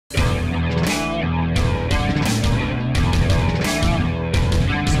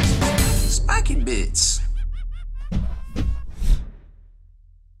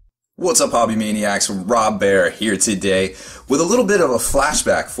What's up, Hobby Maniacs? Rob Bear here today with a little bit of a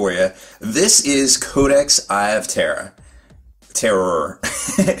flashback for you. This is Codex Eye of Terror.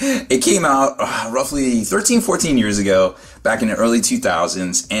 It came out roughly 13, 14 years ago, back in the early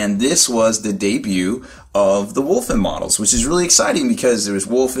 2000s, and this was the debut of the Wulfen models, which is really exciting because there was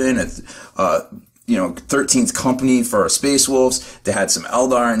Wulfen, 13th Company for Space Wolves. They had some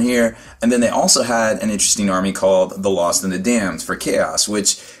Eldar in here, and then they also had an interesting army called the Lost and the Damned for Chaos,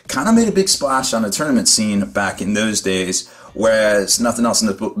 which kind of made a big splash on the tournament scene back in those days, whereas nothing else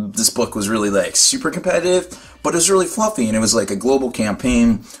in this book was really like super competitive, but it was really fluffy, and it was like a global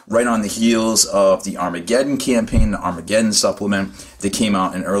campaign right on the heels of the Armageddon campaign, the Armageddon supplement that came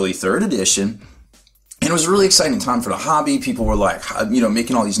out in early 3rd edition. And it was a really exciting time for the hobby. People were like,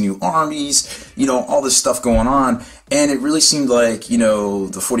 making all these new armies, all this stuff going on. And it really seemed like, the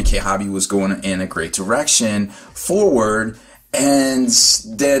 40k hobby was going in a great direction forward. And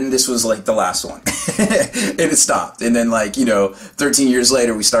then this was like the last one. And it stopped. And then 13 years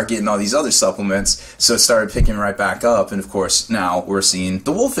later, we start getting all these other supplements. So it started picking right back up. And of course, now we're seeing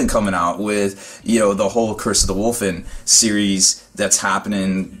the Wulfen coming out with, the whole Curse of the Wulfen series that's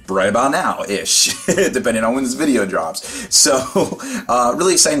happening right about now-ish, depending on when this video drops. So,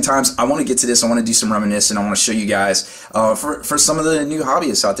 really exciting times. I want to get to this. I want to do some reminiscing. I want to show you guys, for some of the new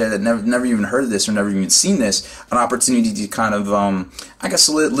hobbyists out there that never even heard of this or never even seen this, an opportunity to kind of,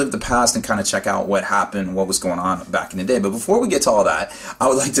 live the past and kind of check out what happened, what was going on back in the day. But before we get to all that, I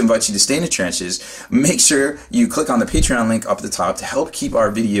would like to invite you to stay in the trenches. Make sure you click on the Patreon link up at the top to help keep our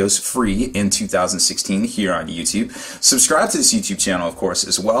videos free in 2016 here on YouTube. Subscribe to this YouTube channel, of course,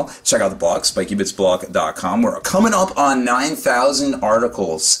 as well. Check out the blog, spikybitsblog.com. We're coming up on 9,000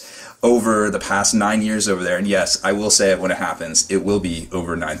 articles over the past 9 years over there. And yes, I will say it when it happens. It will be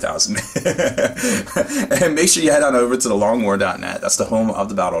over 9,000. And make sure you head on over to thelongwar.net. That's the home of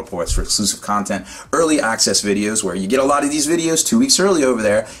the battle reports for exclusive content, early access videos where you get a lot of these videos 2 weeks early over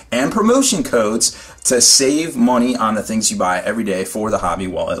there, and promotion codes to save money on the things you buy every day for the hobby,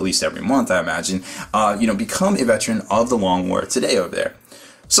 well, at least every month, I imagine. Become a veteran of the Long War today over there.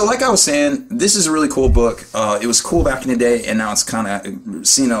 So like I was saying, this is a really cool book. It was cool back in the day, and now it's kind of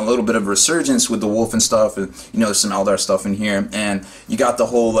seen a little bit of a resurgence with the Wulfen stuff, and there's some Eldar stuff in here, and you got the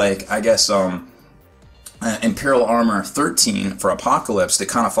whole Imperial Armor 13 for Apocalypse that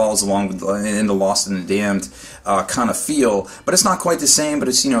kind of follows along with in the Lost and the Damned kind of feel, but it's not quite the same, but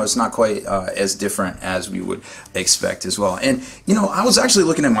it's it's not quite as different as we would expect as well. And I was actually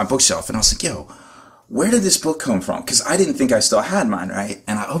looking at my bookshelf, and I was like, yo, where did this book come from? Because I didn't think I still had mine, right?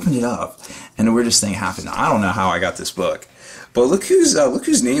 And I opened it up, and the weirdest thing happened. I don't know how I got this book, but look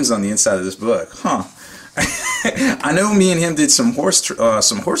whose name's on the inside of this book, huh? I know me and him did some horse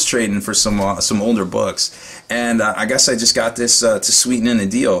trading for some older books, and I guess I just got this to sweeten in the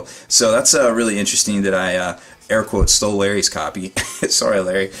deal. So that's really interesting that I air quote stole Larry's copy. Sorry,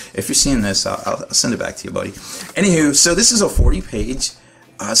 Larry, if you're seeing this, I'll send it back to you, buddy. Anywho, so this is a 40-page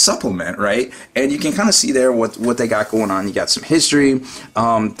supplement, right? And you can kind of see there what they got going on. You got some history.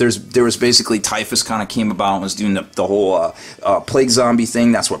 There was basically typhus kind of came about and was doing the whole plague zombie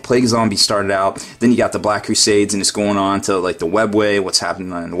thing. That's where plague zombie started out. Then you got the Black Crusades, and it's going on to like the Webway, what's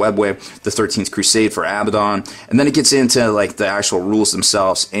happening in the Webway, the 13th Crusade for Abaddon, and then it gets into like the actual rules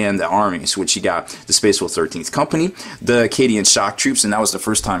themselves and the armies, which you got the Space Wolf 13th Company, the Acadian Shock Troops, and that was the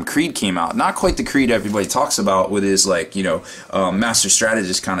first time Creed came out. Not quite the Creed everybody talks about with his master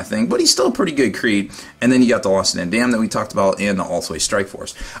strategist kind of thing, but he's still a pretty good Creed. And then you got the Lost and Damned that we talked about, and the All-Way Strike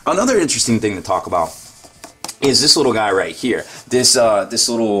Force. Another interesting thing to talk about is this little guy right here. This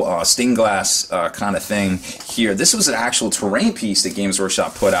little stained glass kind of thing here. This was an actual terrain piece that Games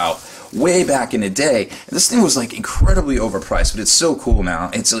Workshop put out way back in the day. This thing was like incredibly overpriced, but it's so cool now.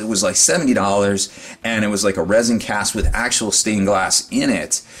 It was like $70, and it was like a resin cast with actual stained glass in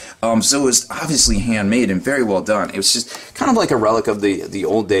it. So it was obviously handmade and very well done. It was just kind of like a relic of the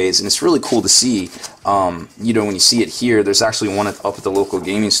old days, and it's really cool to see. When you see it here, there's actually one up at the local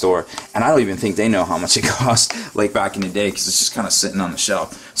gaming store, and I don't even think they know how much it cost like back in the day, because it's just kind of sitting on the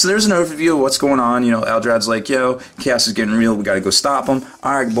shelf. So there's an overview of what's going on. Eldrad's like, yo, chaos is getting real, we gotta go stop them.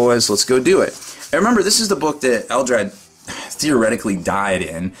 Alright boys, let's go do it. And remember, this is the book that Eldrad theoretically died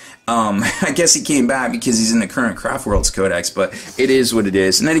in. I guess he came back because he's in the current Craft Worlds Codex, but it is what it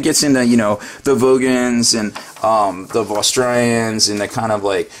is. And then it gets into, the Vogons and the Vostrians and the kind of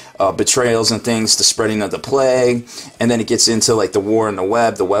like betrayals and things, the spreading of the plague. And then it gets into like the war in the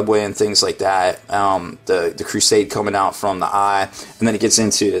Webway and things like that. The Crusade coming out from the Eye. And then it gets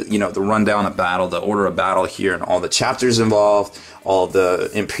into, the rundown of battle, the order of battle here, and all the chapters involved, all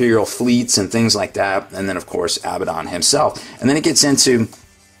the Imperial fleets and things like that. And then, of course, Abaddon himself. And then it gets into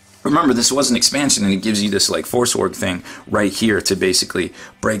Remember, this was an expansion, and it gives you this like force org thing right here to basically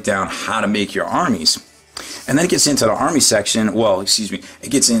break down how to make your armies. And then it gets into the army section. Well, excuse me,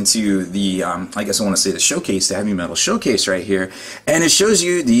 it gets into the, I guess I want to say the showcase, the heavy metal showcase right here. And it shows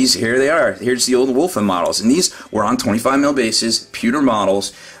you these, here they are. Here's the old Wulfen models. And these were on 25mm bases, pewter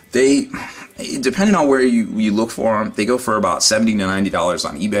models. They, depending on where you look for them, they go for about $70 to $90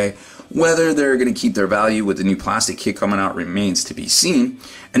 on eBay. Whether they're going to keep their value with the new plastic kit coming out remains to be seen.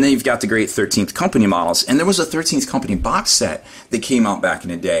 And then you've got the great 13th Company models. And there was a 13th Company box set that came out back in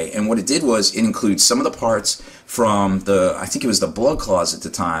the day. And what it did was it includes some of the parts from the, I think it was the Blood Claws at the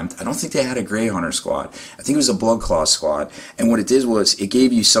time. I don't think they had a Grey Hunter squad. I think it was a Blood Claw squad. And what it did was it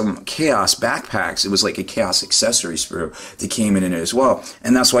gave you some Chaos backpacks. It was like a Chaos accessory sprue that came in it as well.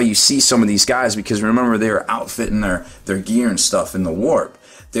 And that's why you see some of these guys, because remember, they were outfitting their gear and stuff in the warp.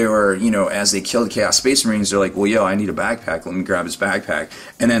 They were, you know, as they killed Chaos Space Marines, they're like, well, yo, I need a backpack. Let me grab his backpack.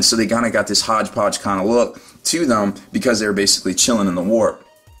 And then so they kind of got this hodgepodge kind of look to them because they were basically chilling in the warp.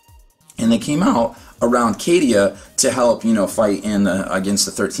 And they came out around Cadia to help, you know, fight in against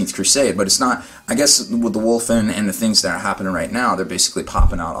the 13th Crusade. But it's not, I guess with the Wulfen and the things that are happening right now, they're basically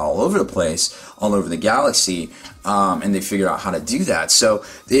popping out all over the place, all over the galaxy, and they figured out how to do that. So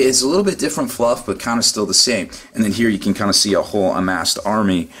it's a little bit different fluff, but kind of still the same. And then here you can kind of see a whole amassed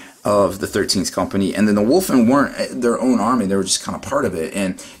army of the 13th Company, and then the Wulfen weren't their own army, they were just kind of part of it.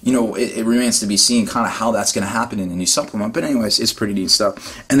 And you know, it remains to be seen kind of how that's going to happen in the new supplement, but anyways, it's pretty neat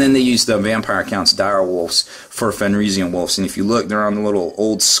stuff. And then they use the Vampire Counts Dire Wolves for Fenrisian Wolves, and if you look, they're on the little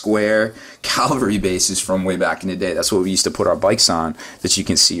old square cavalry bases from way back in the day. That's what we used to put our bikes on, that you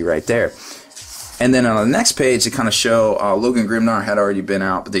can see right there. And then on the next page, they kind of show Logan Grimnar had already been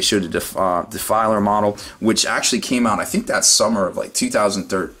out, but they showed the Defiler model, which actually came out, I think, that summer of like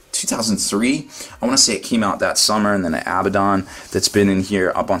 2003. I want to say it came out that summer. And then an Abaddon that's been in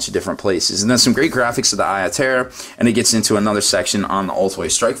here a bunch of different places. And then some great graphics of the Eye of Terror. And it gets into another section on the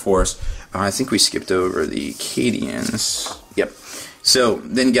Ultimate Strike Force. I think we skipped over the Cadians. Yep. So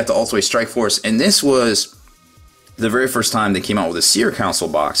then you get the Ultimate Strike Force. And this was the very first time they came out with a Seer Council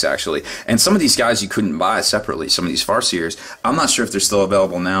box, actually. And some of these guys you couldn't buy separately, some of these Farseers. I'm not sure if they're still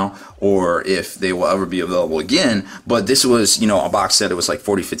available now or if they will ever be available again, but this was, you know, a box set. It was like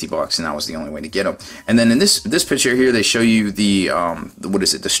 40, 50 bucks, and that was the only way to get them. And then in this picture here, they show you the what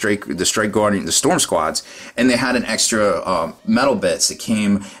is it, the Strike Guardian, the Storm Squads, and they had an extra metal bits that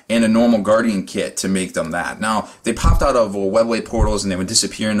came in a normal Guardian kit to make them that. Now, they popped out of webway portals, and they would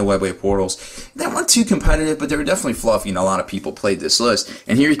disappear into webway portals. They weren't too competitive, but they were definitely fluffy, and a lot of people played this list.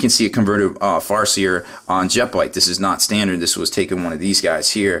 And here you can see a converted Farseer on Jetbike. This is not standard. This was taking one of these guys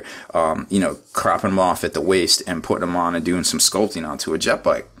here, you know, cropping them off at the waist and putting them on and doing some sculpting onto a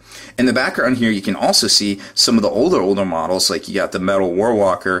Jetbike. In the background here, you can also see some of the older models, like you got the metal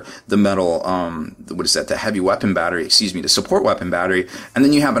Warwalker, the metal, what is that, the heavy weapon battery, excuse me, the support weapon battery, and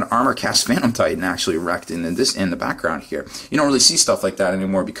then you have an armor cast Phantom Titan actually wrecked in the background here. You don't really see stuff like that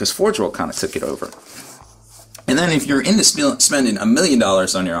anymore because Forge World kind of took it over. And then if you're into spending $1 million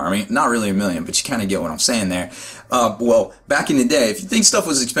on your army, not really $1 million, but you kind of get what I'm saying there. Well, back in the day, if you think stuff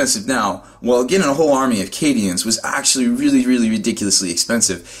was expensive now, well, getting a whole army of Cadians was actually really, really ridiculously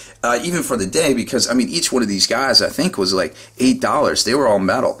expensive, even for the day, because, I mean, each one of these guys, I think, was like $8. They were all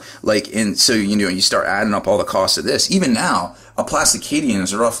metal. Like, and so, you know, you start adding up all the costs of this. Even now, a plastic Cadian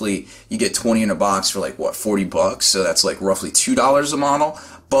is roughly, you get 20 in a box for like, what, 40 bucks? So that's like roughly $2 a model.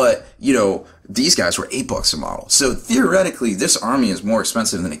 But, you know, these guys were $8 a model. So theoretically, this army is more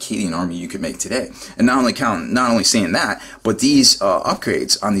expensive than a Cadian army you could make today. And not only saying that, but these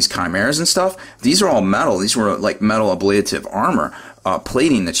upgrades on these chimeras and stuff, these are all metal. These were like metal ablative armor.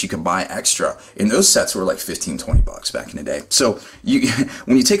 Plating that you could buy extra, and those sets were like 15, 20 bucks back in the day. So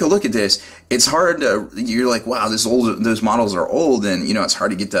when you take a look at this, it's hard to, you're like, wow, those models are old, and you know, it's hard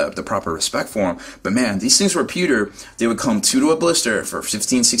to get the proper respect for them. But man, these things were pewter. They would come 2 to a blister for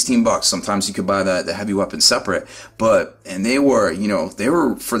 15, 16 bucks. Sometimes you could buy the heavy weapon separate, and they were, you know, they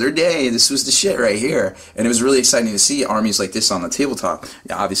were, for their day, this was the shit right here. And it was really exciting to see armies like this on the tabletop.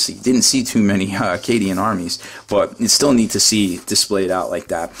 Obviously, didn't see too many Cadian armies, but it's still neat to see displayed out like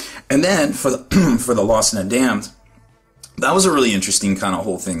that. And then for the for the Lost and the Damned, that was a really interesting kind of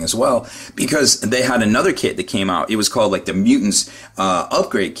whole thing as well, because they had another kit that came out. It was called like the Mutants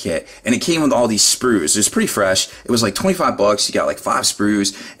upgrade kit, and it came with all these sprues. It was pretty fresh. It was like 25 bucks. You got like 5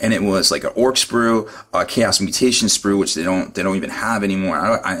 sprues, and it was like an Orc sprue, a Chaos Mutation sprue, which they don't even have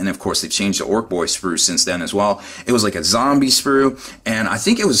anymore. And of course they've changed the Orc Boy sprue since then as well. It was like a zombie sprue, and I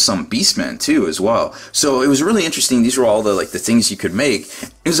think it was some Beastmen too as well. So it was really interesting. These were all the things you could make.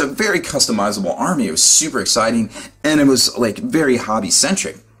 It was a very customizable army. It was super exciting, and it was like very hobby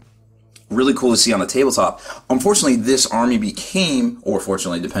centric. Really cool to see on the tabletop. Unfortunately, this army became, or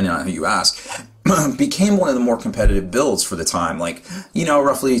fortunately, depending on who you ask, became one of the more competitive builds for the time. Like, you know,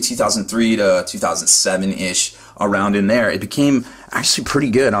 roughly 2003 to 2007-ish, around in there. It became actually pretty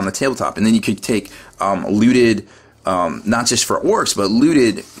good on the tabletop. And then you could take looted, not just for orcs, but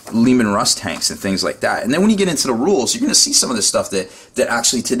looted Leman Russ tanks and things like that. And then when you get into the rules, you're going to see some of the stuff that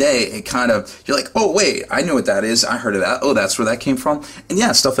actually today, it kind of, you're like, oh, wait, I know what that is. I heard of that. Oh, that's where that came from. And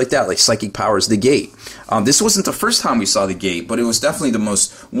yeah, stuff like that, like Psychic Powers, the Gate. This wasn't the first time we saw the Gate, but it was definitely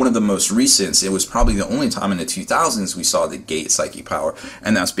one of the most recent. It was probably the only time in the 2000s we saw the Gate Psychic Power.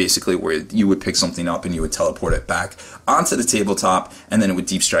 And that's basically where you would pick something up and you would teleport it back onto the tabletop, and then it would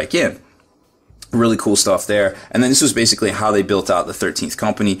deep strike in. Really cool stuff there. And then this was basically how they built out the 13th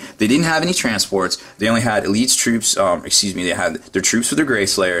Company. They didn't have any transports. They only had elites troops, they had their troops with their Grey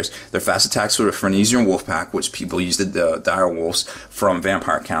Slayers, their fast attacks were the Frenesian Wolf Pack, which people used the Dire Wolves from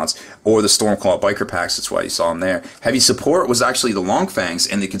vampire counts, or the Stormclaw Biker Packs, that's why you saw them there. Heavy support was actually the Long Fangs,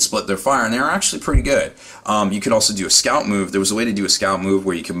 and they could split their fire, and they were actually pretty good. You could also do a scout move. There was a way to do a scout move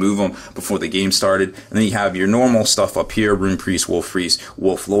where you could move them before the game started, and then you have your normal stuff up here, Rune Priest, Wolf Priest,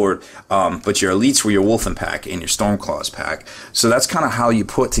 Wolf Lord, but your elites were your Wulfen pack and your Stormclaws pack. So that's kind of how you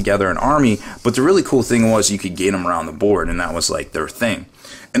put together an army, but the really cool thing was you could gate them around the board, and that was like their thing.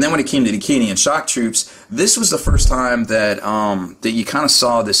 And then when it came to the Acadian shock troops, this was the first time that that you kind of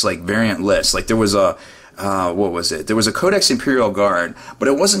saw this like variant list. Like there was a what was it? There was a Codex Imperial Guard, but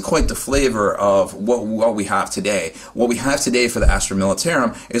it wasn't quite the flavor of what we have today. What we have today for the Astra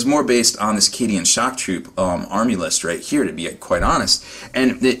Militarum is more based on this Acadian shock troop army list right here, to be quite honest.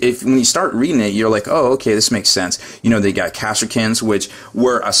 And when you start reading it, you're like, oh, okay, this makes sense. You know, they got Kasrkins, which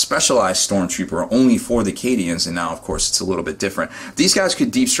were a specialized stormtrooper only for the Acadians, and now, of course, it's a little bit different. These guys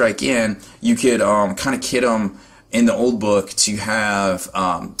could deep strike in. You could kind of kit them in the old book to have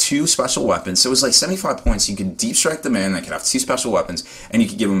 2 special weapons. So it was like 75 points. You could deep strike them in. They could have 2 special weapons, and you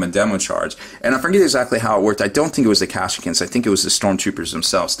could give them a demo charge. And I forget exactly how it worked. I don't think it was the Kasrkins. I think it was the Stormtroopers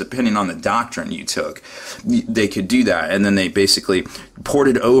themselves. Depending on the doctrine you took, they could do that. And then they basically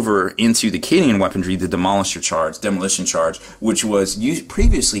ported over into the Acadian weaponry the demolition charge, which was used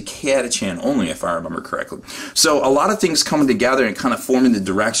previously Catachan only, if I remember correctly. So a lot of things coming together and kind of forming the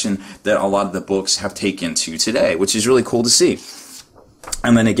direction that a lot of the books have taken to today, which is really cool to see.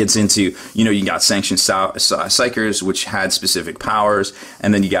 And then it gets into, you know, you got Sanctioned Psychers, which had specific powers,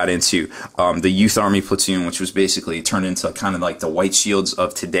 and then you got into the Youth Army Platoon, which was basically turned into kind of like the White Shields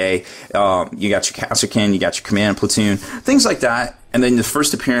of today. You got your Kasrkin, you got your Command Platoon, things like that. And then the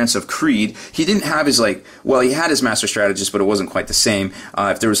first appearance of Creed, he didn't have his, like, well, he had his Master Strategist, but it wasn't quite the same.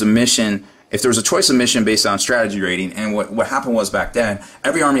 If there was a mission, if there was a choice of mission based on strategy rating, and what happened was back then,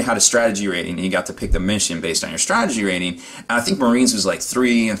 every army had a strategy rating, and you got to pick the mission based on your strategy rating. And I think Marines was like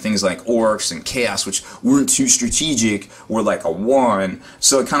 3, and things like Orcs and Chaos, which weren't too strategic, were like a 1.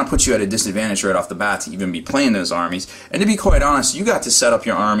 So it kind of puts you at a disadvantage right off the bat to even be playing those armies. And to be quite honest, you got to set up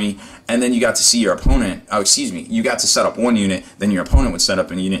your army, and then you got to see your opponent, you got to set up one unit, then your opponent would set up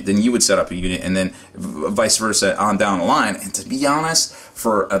a unit, then you would set up a unit, and then vice versa on down the line. And to be honest,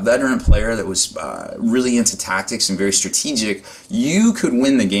 for a veteran player that was really into tactics and very strategic, you could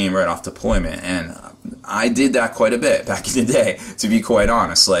win the game right off deployment. And I did that quite a bit back in the day, to be quite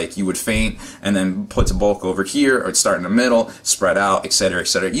honest. Like, you would feint and then put the bulk over here, or start in the middle, spread out, etc.,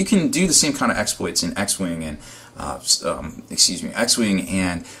 etc. You can do the same kind of exploits in X-Wing and X-Wing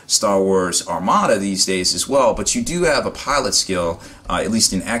and Star Wars Armada these days as well, but you do have a pilot skill, at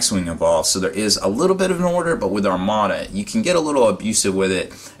least in X-Wing, involved, so there is a little bit of an order. But with Armada, you can get a little abusive with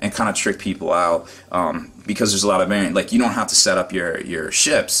it and kind of trick people out, because there's a lot of variant. Like, you don't have to set up your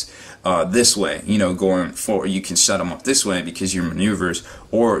ships this way, you know, going forward. You can set them up this way because your maneuvers,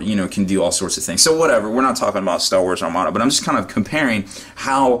 or, you know, can do all sorts of things. So whatever, we're not talking about Star Wars Armada, but I'm just kind of comparing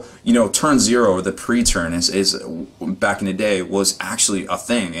how, you know, turn 0, or the pre-turn is back in the day, was actually a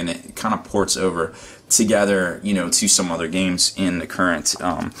thing, and it kind of ports over together, you know, to some other games in the current,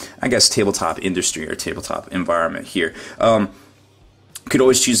 I guess, tabletop industry or tabletop environment here. Could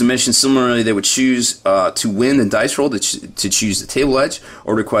always choose a mission. Similarly, they would choose to win the dice roll to choose the table edge,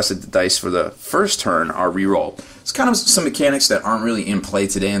 or request that the dice for the first turn are re-rolled. It's kind of some mechanics that aren't really in play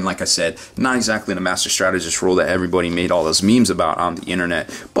today, and like I said, not exactly the Master Strategist rule that everybody made all those memes about on the internet,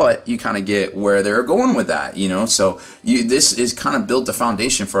 but you kind of get where they're going with that, you know. So this is kind of built the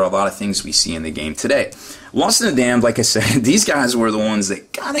foundation for a lot of things we see in the game today. Lost in the Damned, like I said, these guys were the ones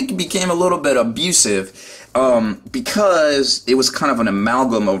that kind of became a little bit abusive, because it was kind of an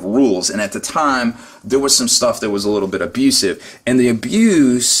amalgam of rules, and at the time there was some stuff that was a little bit abusive, and the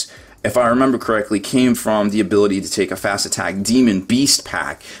abuse if I remember correctly, came from the ability to take a fast attack demon beast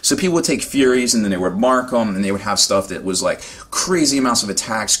pack. So people would take Furies and then they would mark them, and they would have stuff that was like crazy amounts of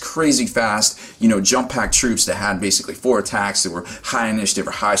attacks, crazy fast, you know, jump pack troops that had basically 4 attacks that were high initiative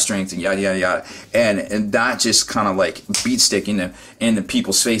or high strength and yada yada yada. And that just kind of like beat stick into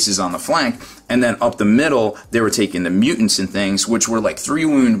people's faces on the flank. And then up the middle, they were taking the mutants and things, which were like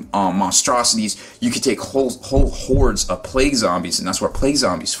 3-wound monstrosities. You could take whole hordes of plague zombies, and that's where plague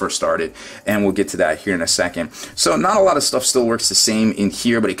zombies first started. And we'll get to that here in a second. So not a lot of stuff still works the same in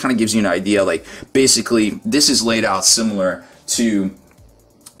here, but it kind of gives you an idea. Like basically, this is laid out similar to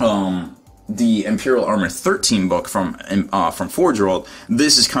the Imperial Armor 13 book from Forge World.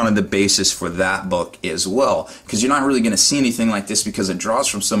 This is kind of the basis for that book as well, because you're not really going to see anything like this because it draws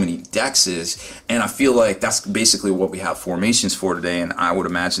from so many dexes, and I feel like that's basically what we have formations for today, and I would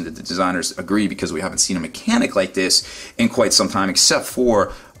imagine that the designers agree, because we haven't seen a mechanic like this in quite some time, except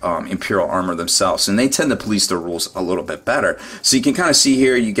for Imperial Armor themselves, and they tend to police the rules a little bit better. So you can kind of see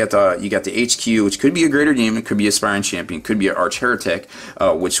here, you got the HQ, which could be a Greater Demon, could be Aspiring Champion, could be an Arch Heretic,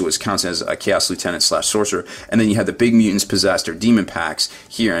 which counts as a Chaos Lieutenant / Sorcerer, and then you have the big Mutants, Possessed, or Demon packs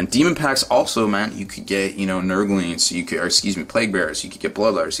here. And Demon packs also meant you could get, you know, Nurglings, Plague Bearers, you could get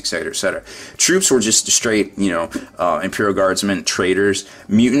Bloodletters, etc., etc. Troops were just straight, you know, Imperial Guardsmen, Traitors.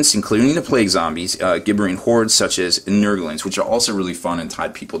 Mutants, including the Plague Zombies, Gibberine Hordes such as Nurglings, which are also really fun and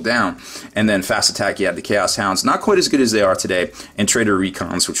tied people down. And then fast attack, you had the Chaos Hounds, not quite as good as they are today, and Traitor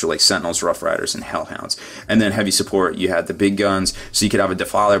Recons, which are like Sentinels, Rough Riders, and Hellhounds. And then heavy support, you had the big guns, so you could have a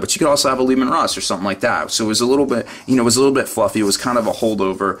Defiler, but you could also have a Leman Russ or something like that. So it was a little bit, you know, it was a little bit fluffy. It was kind of a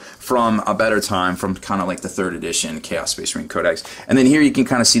holdover from a better time, from kind of like the 3rd edition Chaos Space Marine Codex. And then here you can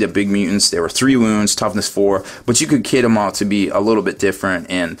kind of see the big mutants. They were 3 wounds, toughness 4, but you could kit them out to be a little bit different,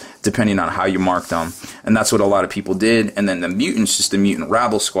 and depending on how you marked them. And that's what a lot of people did. And then the mutants, just the mutant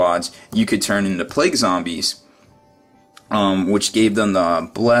rabble squads, you could turn into plague zombies, which gave them the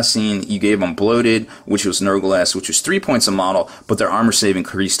blessing. You gave them bloated, which was Nurgle-esque, which was 3 points a model, but their armor save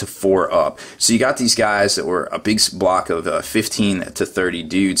increased to 4 up. So you got these guys that were a big block of 15 to 30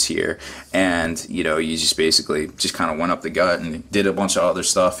 dudes here, and you know, you just basically just kind of went up the gut and did a bunch of other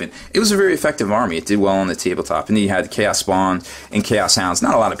stuff, and it was a very effective army. It did well on the tabletop. And then you had Chaos Spawn and Chaos Hounds.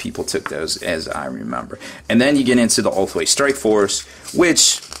 Not a lot of people took those, as I remember. And then you get into the Ulthway Strike Force,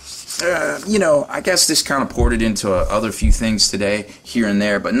 which you know, I guess this kind of ported into other few things today, here and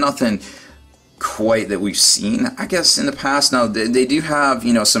there, but nothing quite that we've seen, I guess, in the past. Now, they do have,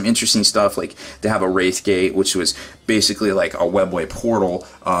 you know, some interesting stuff, like they have a Wraith Gate, which was basically like a webway portal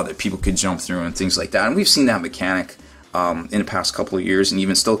that people could jump through and things like that, and we've seen that mechanic in the past couple of years, and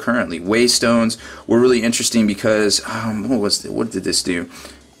even still currently. Waystones were really interesting because, what did this do?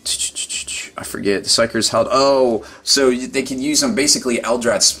 I forget. The Psychers held... Oh, so they could use them. Basically,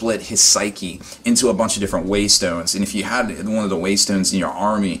 Eldrad split his psyche into a bunch of different Waystones, and if you had one of the Waystones in your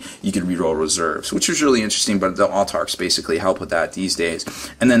army, you could reroll reserves, which was really interesting, but the Autarchs basically help with that these days.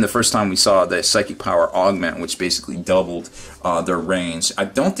 And then the first time we saw the Psychic Power Augment, which basically doubled their range. I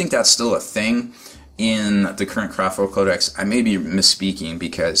don't think that's still a thing in the current Craftworld Codex. I may be misspeaking,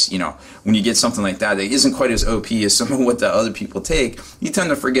 because, you know, when you get something like that isn't quite as OP as some of what the other people take, you tend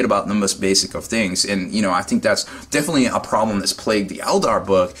to forget about the most basic of things. And, you know, I think that's definitely a problem that's plagued the Eldar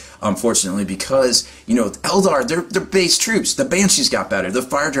book, unfortunately, because, you know, Eldar, they're base troops. The Banshees got better, the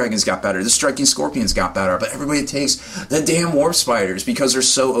Fire Dragons got better, the Striking Scorpions got better, but everybody takes the damn Warp Spiders because they're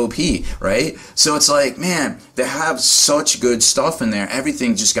so OP, right? So it's like, man, they have such good stuff in there.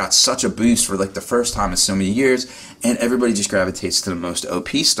 Everything just got such a boost for like the first time in so many years, and everybody just gravitates to the most OP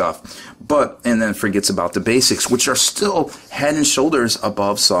stuff, and then forgets about the basics, which are still head and shoulders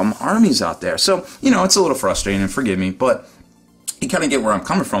above some armies out there. So, you know, it's a little frustrating, and forgive me, but you kind of get where I'm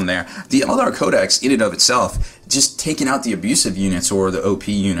coming from there. The Eldar Codex, in and of itself, just taking out the abusive units or the OP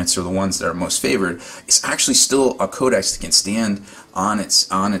units, or the ones that are most favored, is actually still a codex that can stand on its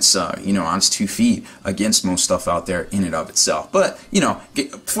 2 feet against most stuff out there in and of itself. But, you know,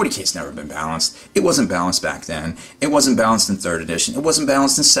 40k's never been balanced. It wasn't balanced back then. It wasn't balanced in 3rd edition. It wasn't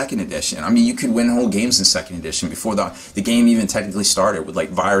balanced in 2nd edition. I mean, you could win whole games in 2nd edition before the game even technically started, with like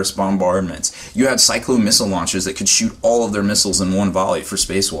virus bombardments. You had Cyclone missile launchers that could shoot all of their missiles in one volley for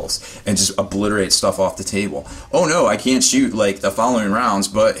Space Wolves and just obliterate stuff off the table. Oh no, I can't shoot like the following rounds,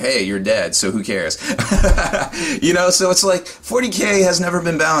 but hey, you're dead, so who cares? You know, so it's like 40k has never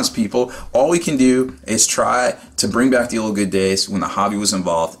been balanced, people. All we can do is try to bring back the old good days when the hobby was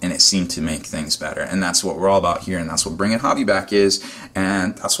involved and it seemed to make things better. And that's what we're all about here, and that's what bringing hobby back is,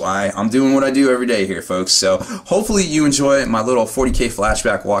 and that's why I'm doing what I do every day here, folks. So hopefully you enjoy my little 40k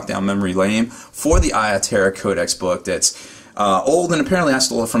flashback walk down memory lane for the Eye of Terror Codex book that's Old, and apparently I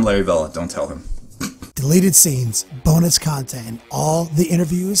stole it from Larry Vella. Don't tell him. Deleted scenes, bonus content, and all the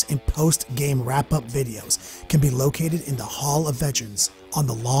interviews and post-game wrap-up videos can be located in the Hall of Veterans on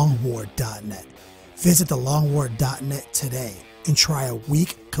thelongwar.net. Visit thelongwar.net today and try a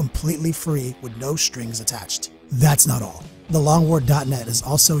week completely free with no strings attached. That's not all. Thelongwar.net is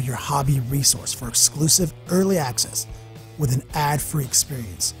also your hobby resource for exclusive early access with an ad-free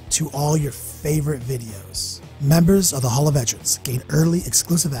experience to all your favorite videos. Members of the Hall of Veterans gain early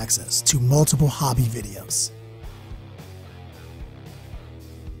exclusive access to multiple hobby videos.